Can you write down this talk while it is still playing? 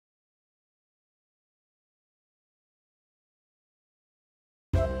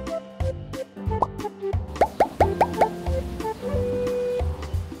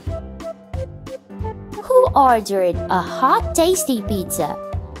ordered a hot, tasty pizza.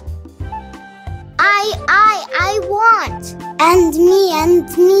 I want. And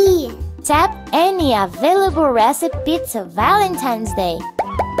me. Tap any available recipe pizza Valentine's Day.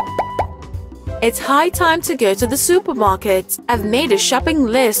 It's high time to go to the supermarket. I've made a shopping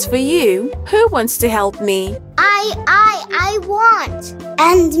list for you. Who wants to help me? I want.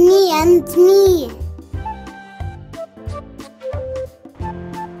 And me.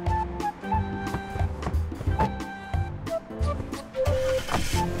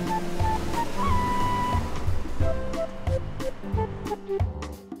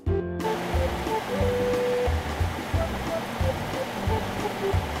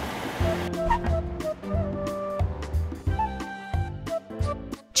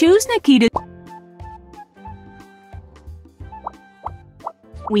 Choose Nikita.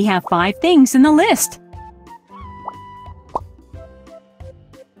 We have 5 things in the list.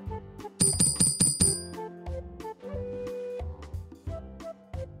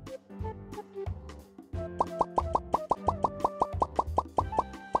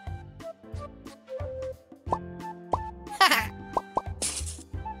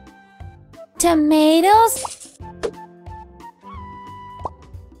 Tomatoes,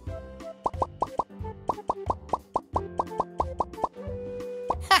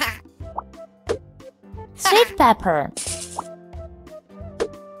 sweet pepper,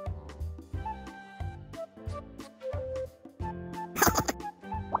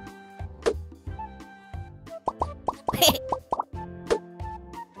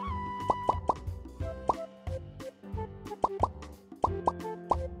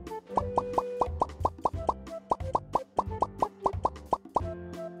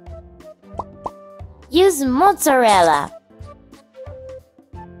 use mozzarella,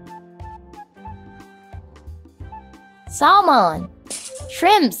 salmon,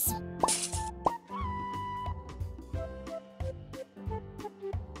 shrimps,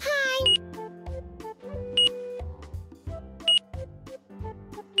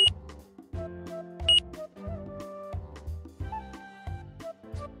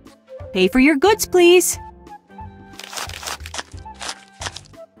 Pay for your goods, please.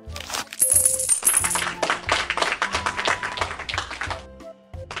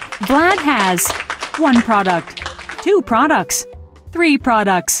 Vlad has 1 product, 2 products, 3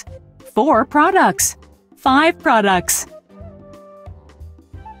 products, 4 products, 5 products.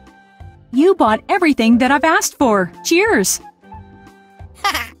 You bought everything that I've asked for. Cheers!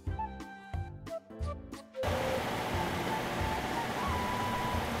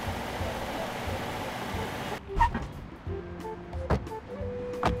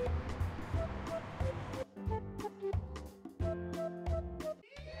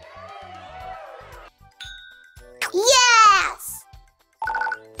 Yes!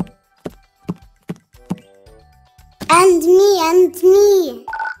 And me.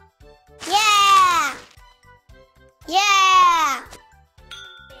 Yeah! Yeah!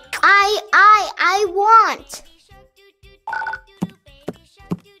 I want.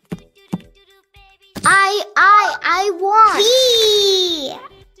 I want. Yee!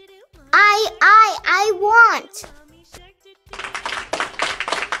 I want.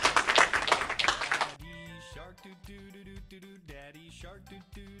 Daddy shark do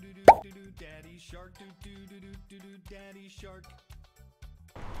do do do do do daddy shark do do do do do do daddy shark.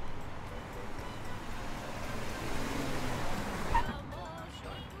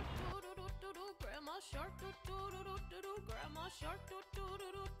 Grandma shark do do do do do grandma shark do do do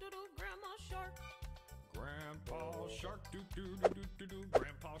do do grandma shark. Grandpa shark do do do do do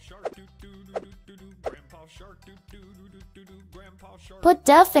grandpa shark do do do do do grandpa shark do do do do do grandpa shark. put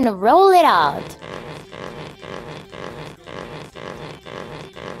dough and roll it out.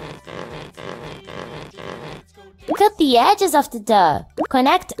 Cut the edges of the dough.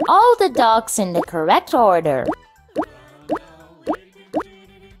 Connect all the dogs in the correct order.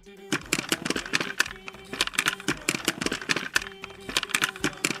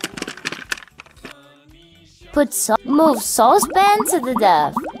 Move saucepan to the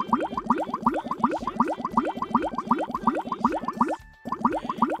dough.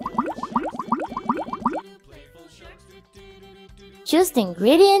 Choose the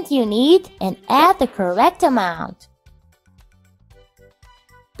ingredient you need and add the correct amount.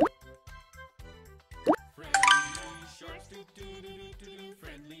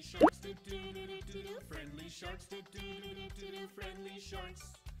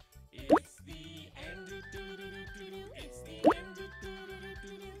 It's the end. It's the end.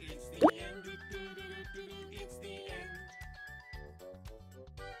 It's the end. It's the end.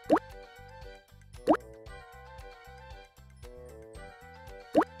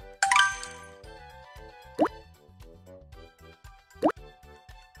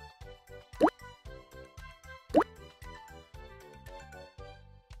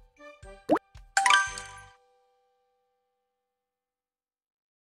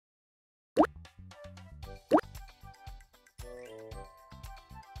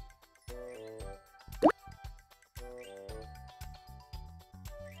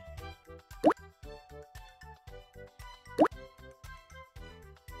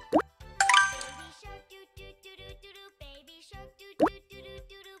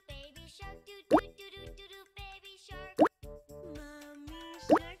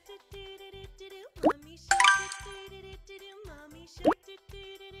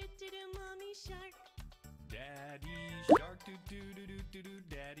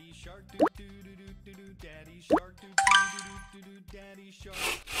 Daddy shark doo doo doo doo doo doo. Daddy shark doo doo doo doo doo. Daddy shark.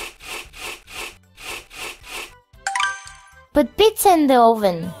 Put pizza in the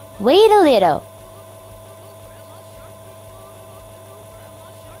oven. Wait a little.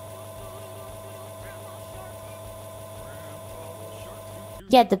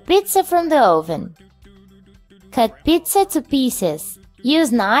 Get the pizza from the oven. Cut pizza to pieces.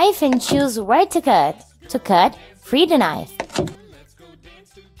 Use knife and choose where to cut. To cut, free the knife.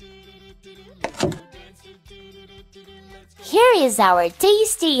 Here is our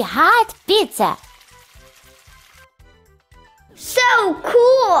tasty hot pizza. So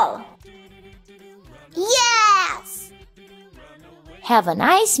cool! Yes! Have a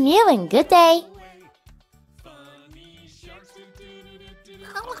nice meal and good day.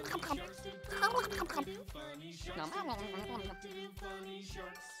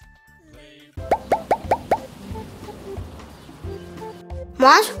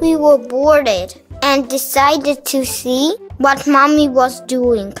 Once we were bored and decided to see what Mommy was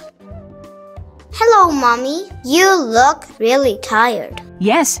doing. Hello, Mommy. You look really tired.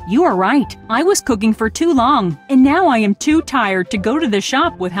 Yes, you are right. I was cooking for too long, and now I am too tired to go to the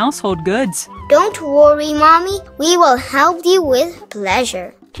shop with household goods. Don't worry, Mommy. We will help you with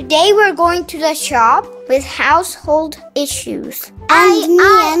pleasure. Today we're going to the shop with household issues. I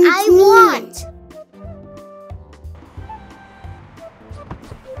want.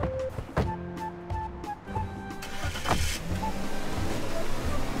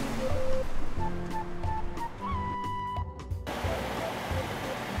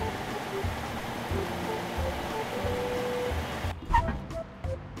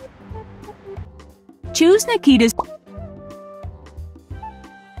 Choose Nikita's.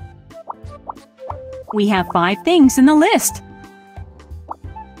 We have 5 things in the list.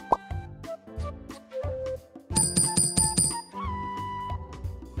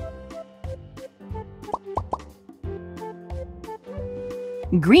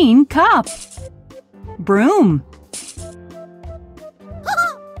 Green cup. Broom.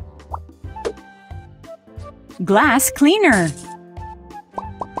 Glass cleaner.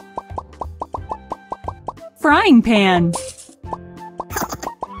 Frying pan.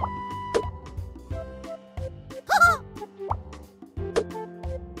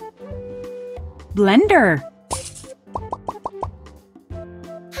 Blender.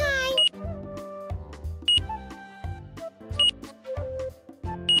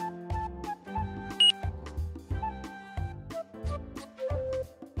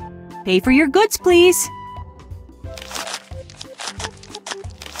 Pay for your goods, please.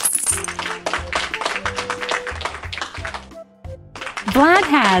 Vlad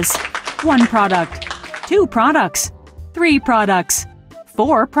has 1 product, 2 products, 3 products,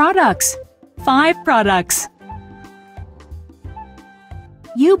 4 products, 5 products.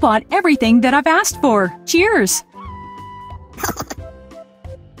 You bought everything that I've asked for. Cheers!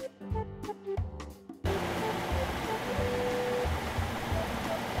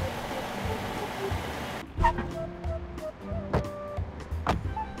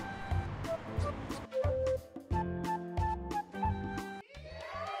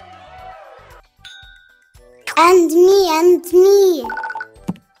 And me.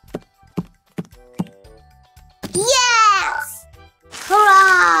 Yes!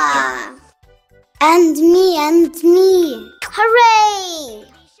 Hurrah! And me. Hooray!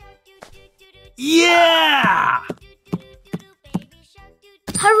 Yeah!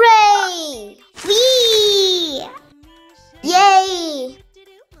 Hooray! Whee! Yay!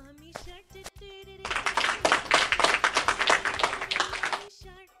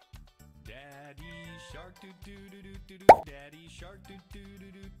 Daddy shark doo doo doo doo doo doo. Daddy shark doo doo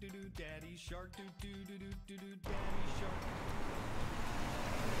doo doo doo doo. Daddy shark doo doo doo doo doo doo. Daddy shark.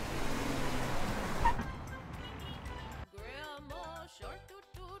 Grandma shark doo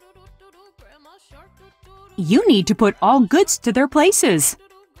doo doo doo doo doo. Grandma shark doo doo doo. You need to put all goods to their places.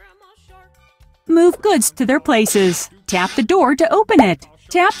 Grandma shark. Move goods to their places. Tap the door to open it.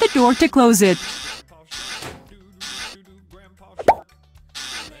 Tap the door to close it.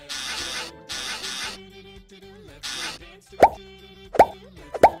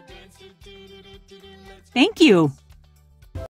 Thank you.